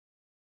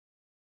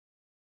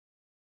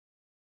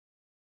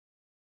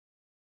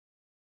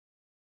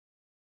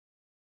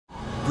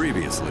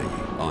Previously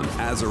on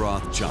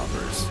Azeroth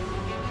Choppers.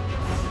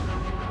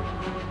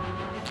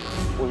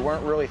 We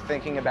weren't really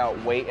thinking about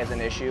weight as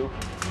an issue.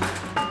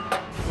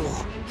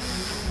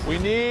 We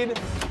need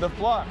the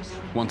flux.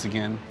 Once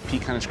again,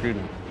 Pete kind of screwed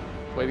me.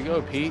 Way to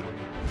go, Pete.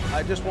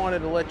 I just wanted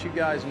to let you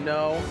guys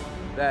know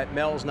that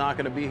Mel's not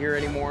going to be here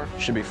anymore.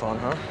 Should be fun,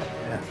 huh?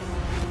 Yeah.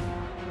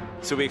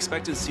 So we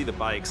expected to see the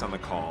bikes on the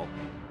call,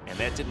 and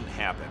that didn't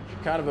happen.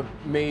 Kind of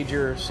a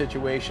major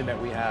situation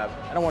that we have.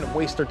 I don't want to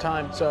waste their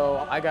time,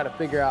 so I got to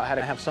figure out how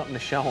to have something to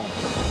show them.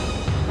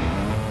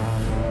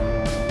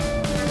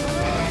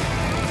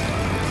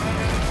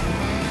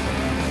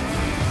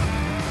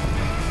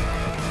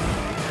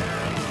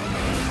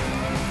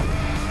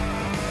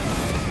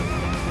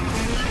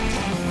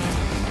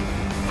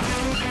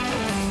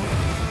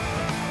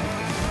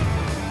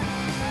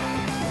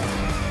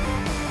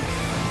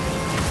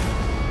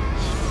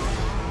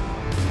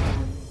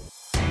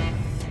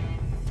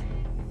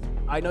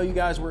 I know you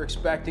guys were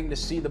expecting to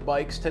see the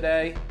bikes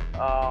today.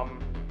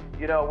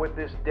 You know, with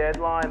this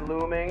deadline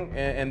looming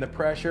and the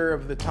pressure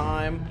of the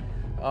time,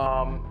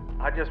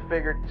 I just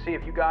figured, see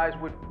if you guys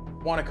would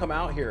want to come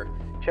out here,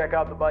 check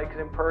out the bikes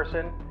in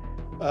person.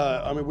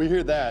 I mean, we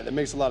hear that. It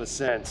makes a lot of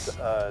sense.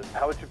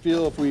 How would you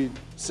feel if we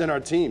sent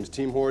our teams,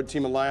 Team Horde,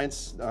 Team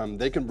Alliance?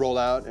 They can roll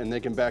out and they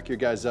can back you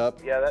guys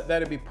up. Yeah,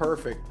 that'd be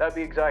perfect. That'd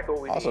be exactly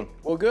what we Awesome. need.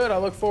 Well, good. I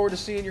look forward to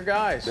seeing your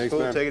guys. Thanks, Cool,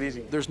 man. take it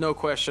easy. There's no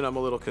question I'm a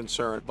little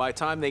concerned. By the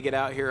time they get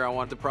out here, I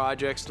want the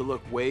projects to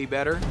look way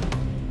better.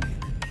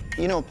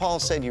 You know, Paul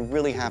said you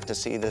really have to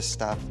see this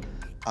stuff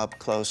up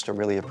close to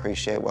really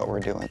appreciate what we're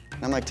doing.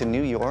 And I'm like, to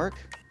New York?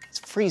 It's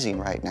freezing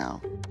right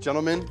now.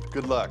 Gentlemen,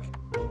 good luck.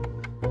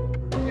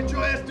 Get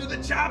your ass to the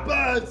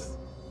choppers!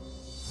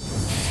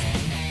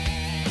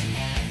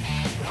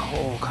 The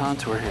whole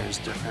contour here is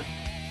different.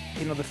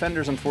 You know, the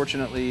fenders,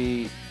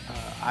 unfortunately,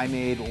 I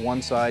made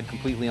one side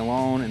completely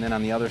alone, and then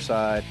on the other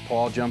side,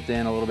 Paul jumped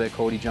in a little bit,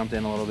 Cody jumped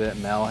in a little bit,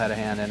 Mel had a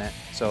hand in it.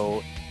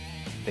 So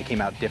they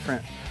came out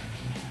different.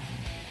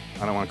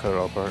 I don't want to cut it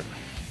all apart.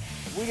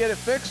 We get it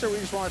fixed, or we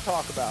just want to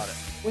talk about it?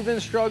 We've been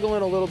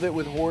struggling a little bit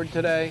with Horde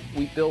today.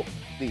 We built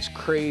these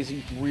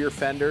crazy rear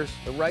fenders.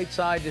 The right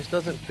side just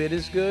doesn't fit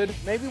as good.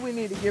 Maybe we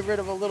need to get rid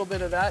of a little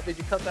bit of that. Did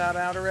you cut that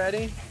out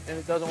already? And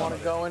it doesn't want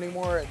to go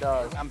anymore? It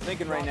does. I'm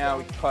thinking right now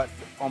we cut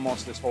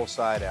almost this whole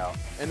side out.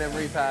 And then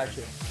repatch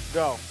it.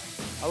 Go.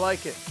 I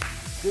like it.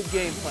 Good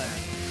game plan.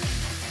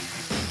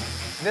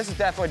 This is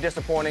definitely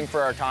disappointing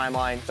for our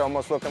timeline. It's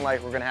almost looking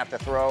like we're gonna have to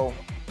throw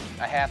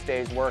a half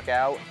day's work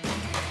out.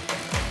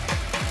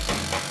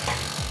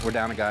 We're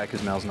down a guy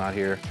because Mel's not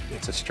here.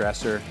 It's a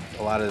stressor.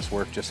 A lot of this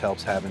work just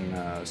helps having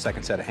a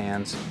second set of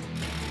hands.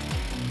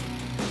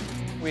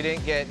 We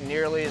didn't get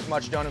nearly as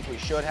much done as we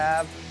should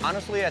have.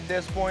 Honestly, at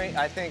this point,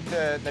 I think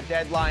the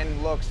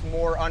deadline looks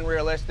more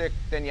unrealistic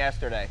than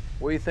yesterday.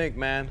 What do you think,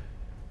 man?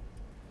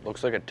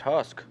 Looks like a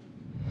tusk.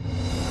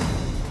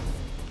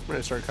 We're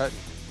gonna start cutting,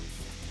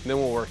 and then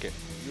we'll work it.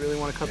 You really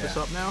want to cut this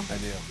up now? I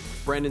do.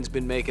 Brendan's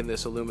been making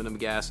this aluminum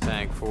gas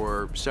tank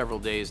for several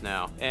days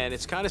now. And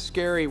it's kind of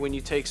scary when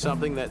you take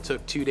something that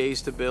took 2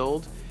 days to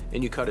build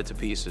and you cut it to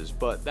pieces.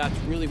 But that's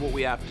really what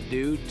we have to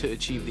do to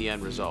achieve the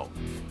end result.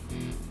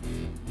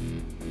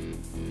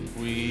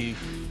 We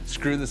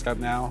screwed this up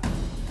now.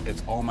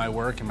 It's all my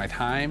work and my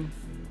time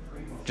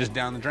just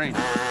down the drain.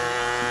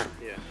 Yeah.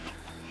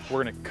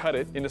 We're gonna cut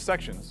it into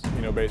sections,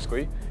 you know,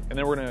 basically, and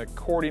then we're gonna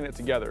accordion it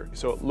together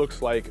so it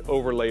looks like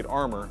overlaid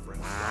armor.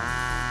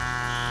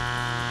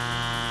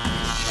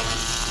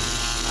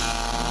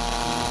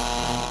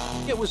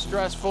 It was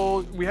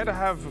stressful. We had to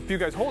have a few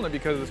guys holding it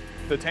because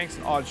the tank's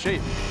in odd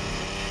shape.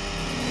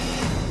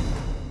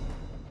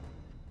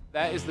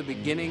 That is the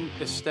beginning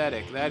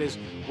aesthetic. That is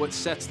what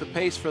sets the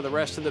pace for the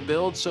rest of the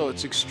build, so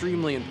it's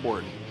extremely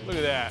important. Look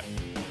at that.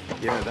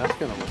 Yeah, that's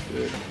gonna look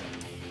good.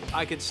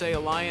 I could say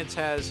Alliance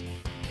has,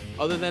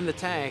 other than the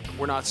tank,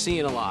 we're not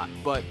seeing a lot,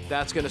 but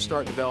that's gonna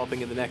start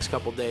developing in the next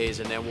couple days,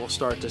 and then we'll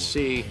start to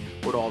see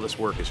what all this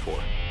work is for.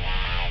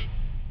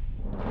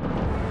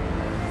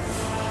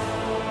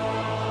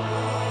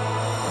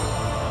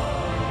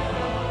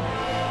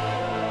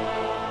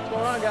 What's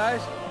going on,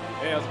 guys?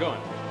 Hey, how's it going?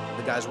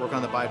 The guys working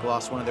on the bike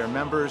lost one of their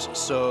members,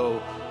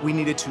 so we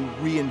needed to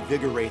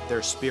reinvigorate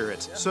their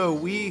spirits. So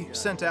we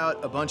sent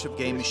out a bunch of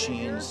game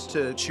machines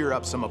to cheer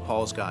up some of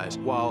Paul's guys,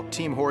 while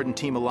Team Horde and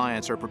Team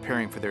Alliance are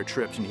preparing for their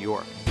trip to New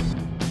York.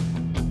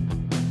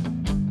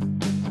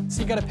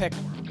 So you gotta pick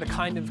the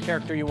kind of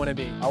character you want to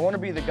be. I want to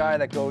be the guy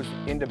that goes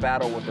into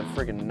battle with the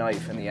friggin'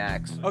 knife and the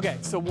axe. Okay,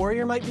 so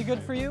Warrior might be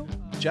good for you.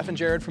 Jeff and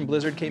Jared from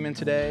Blizzard came in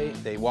today.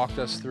 They walked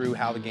us through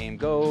how the game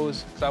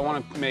goes. So I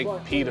want to make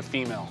Pete a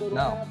female.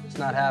 No, it's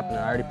not happening.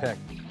 I already picked.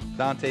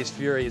 Dante's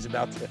Fury is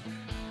about to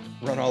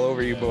run all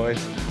over you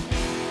boys.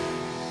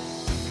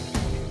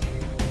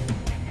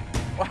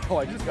 Wow,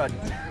 I just got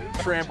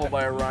trampled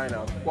by a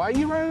rhino. Why are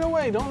you running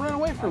away? Don't run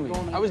away from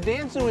me. I was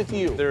dancing with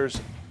you.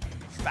 There's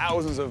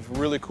thousands of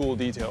really cool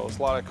details,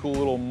 a lot of cool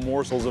little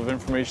morsels of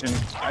information.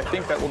 I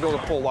think that we'll be able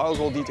to pull a lot of those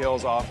little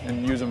details off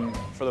and use them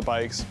for the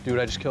bikes. Dude,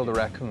 I just killed a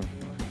raccoon.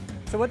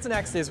 So what's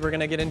next is we're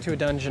gonna get into a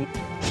dungeon,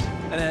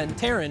 and then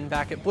Taryn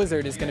back at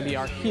Blizzard is gonna be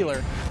our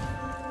healer.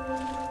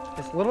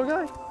 This little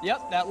guy?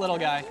 Yep, that little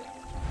guy.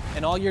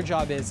 And all your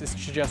job is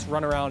to just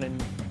run around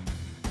and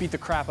beat the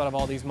crap out of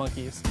all these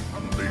monkeys.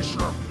 Unleash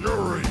your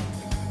fury!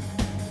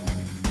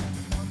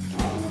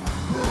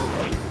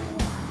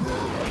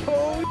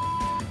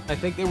 I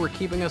think they were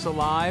keeping us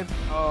alive.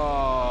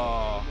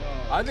 Oh.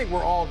 I think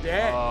we're all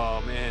dead.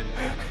 Oh, man.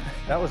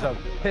 That was a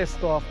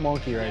pissed off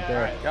monkey right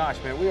there.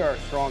 Gosh, man, we are a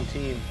strong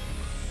team.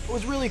 It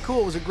was really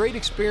cool. It was a great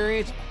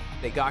experience.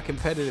 They got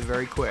competitive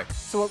very quick.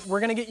 So we're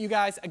gonna get you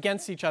guys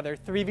against each other,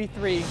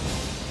 3v3.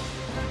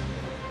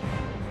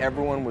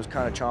 Everyone was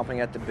kind of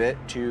chomping at the bit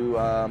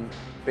to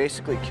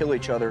basically kill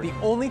each other. The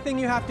only thing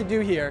you have to do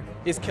here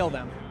is kill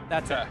them.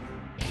 That's it.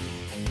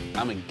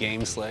 I'm a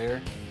game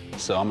slayer,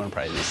 so I'm gonna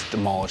probably just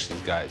demolish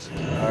these guys.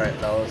 All right,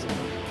 fellas.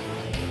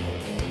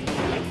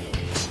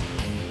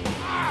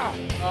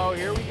 Oh,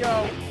 here we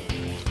go.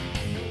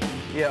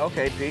 Yeah,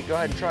 okay, Pete, go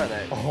ahead and try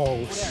that.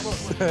 Oh,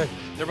 sick.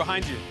 They're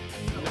behind you.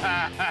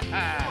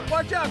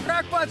 Watch out,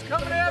 Crackpot's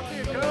coming after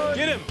you, coach.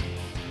 Get him.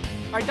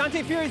 All right,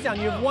 Dante Fury's down.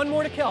 You have one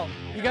more to kill.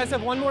 You guys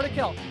have one more to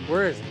kill.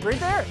 Where is he? Right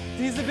there.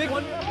 He's the big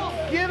one.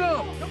 Get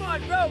him. Come on,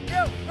 go,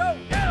 get him.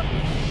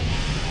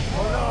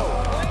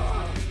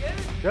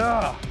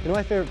 Yeah. You know,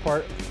 my favorite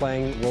part of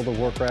playing World of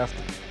Warcraft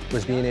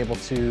was being able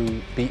to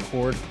beat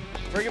Horde.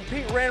 Friggin'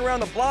 Pete ran around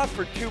the block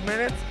for 2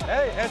 minutes.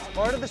 Hey, that's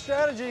part of the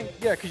strategy.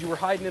 Yeah, because you were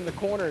hiding in the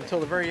corner until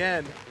the very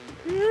end.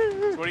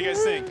 So what do you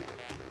guys think?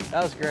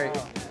 That was great.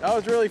 That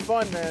was really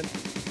fun, man.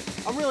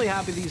 I'm really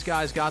happy these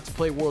guys got to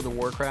play World of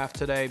Warcraft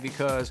today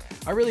because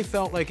I really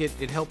felt like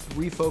it helped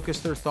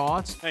refocus their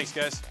thoughts. Thanks,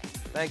 guys.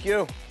 Thank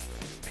you.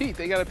 Pete,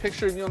 they got a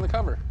picture of you on the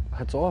cover.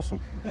 That's awesome.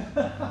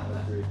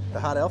 The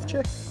hot elf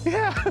chick?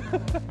 Yeah.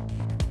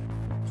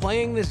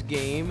 Playing this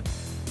game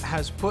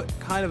has put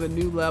kind of a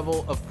new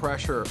level of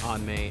pressure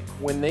on me.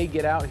 When they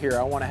get out here,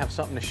 I want to have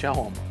something to show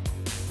them.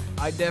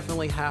 I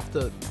definitely have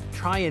to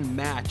try and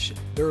match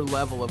their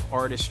level of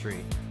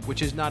artistry,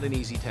 which is not an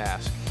easy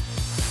task.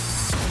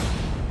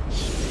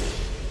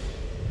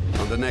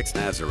 On the next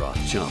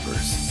Azeroth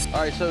Choppers.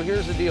 All right, so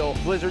here's the deal.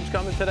 Blizzard's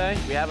coming today.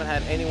 We haven't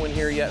had anyone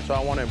here yet, so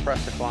I want to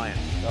impress the client.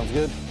 Sounds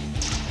good.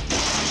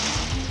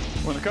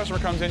 When the customer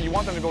comes in, you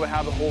want them to be able to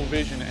have the whole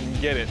vision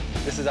and get it.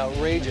 This is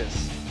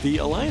outrageous. The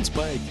Alliance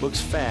bike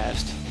looks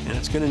fast, and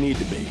it's going to need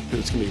to be, because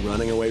it's going to be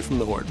running away from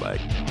the Horde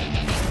bike.